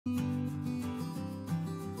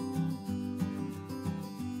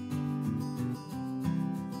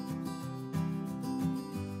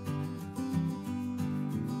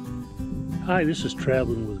Hi, this is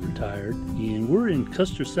Traveling with Retired, and we're in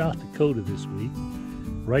Custer, South Dakota this week.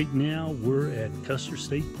 Right now, we're at Custer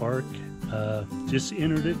State Park. Just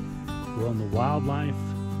entered it. We're on the wildlife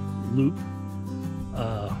loop,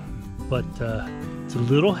 but it's a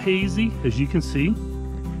little hazy, as you can see.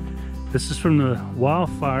 This is from the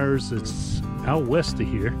wildfires that's out west of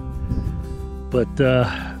here. But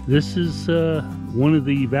this is one of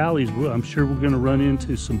the valleys. I'm sure we're going to run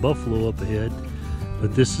into some buffalo up ahead.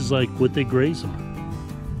 But this is like what they graze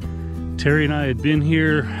on. Terry and I had been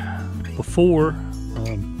here before,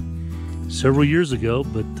 several years ago,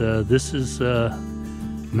 but this is a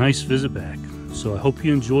nice visit back. So I hope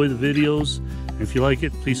you enjoy the videos, and if you like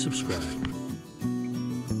it, please subscribe.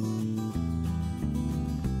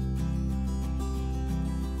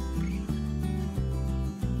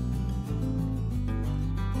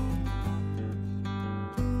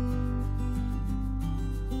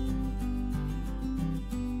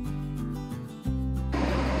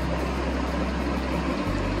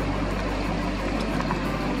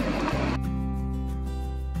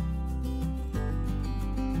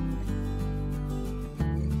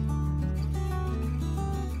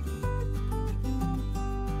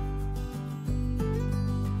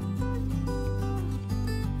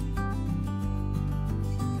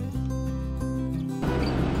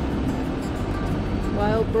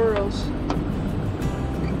 Wild burros.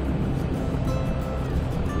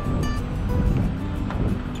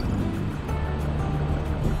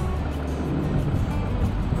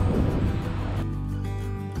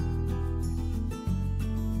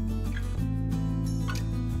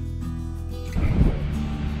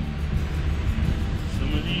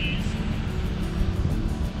 Some of these.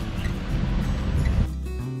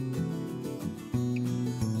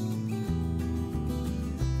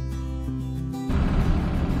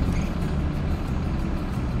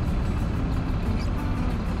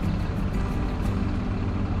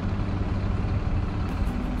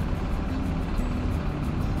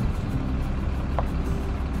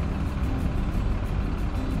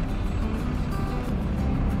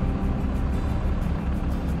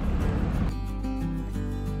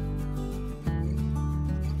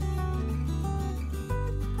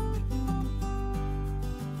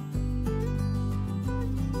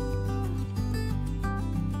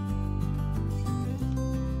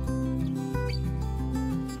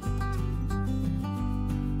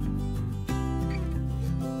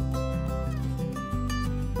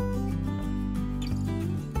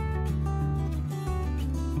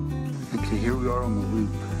 Okay, here we are on the loop,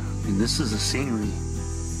 and this is the scenery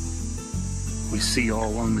we see all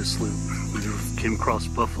along this loop. We came across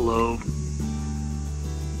buffalo,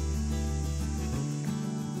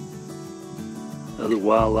 other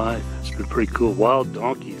wildlife. It's been pretty cool. Wild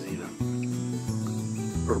donkeys even,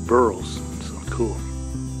 or burros, so cool.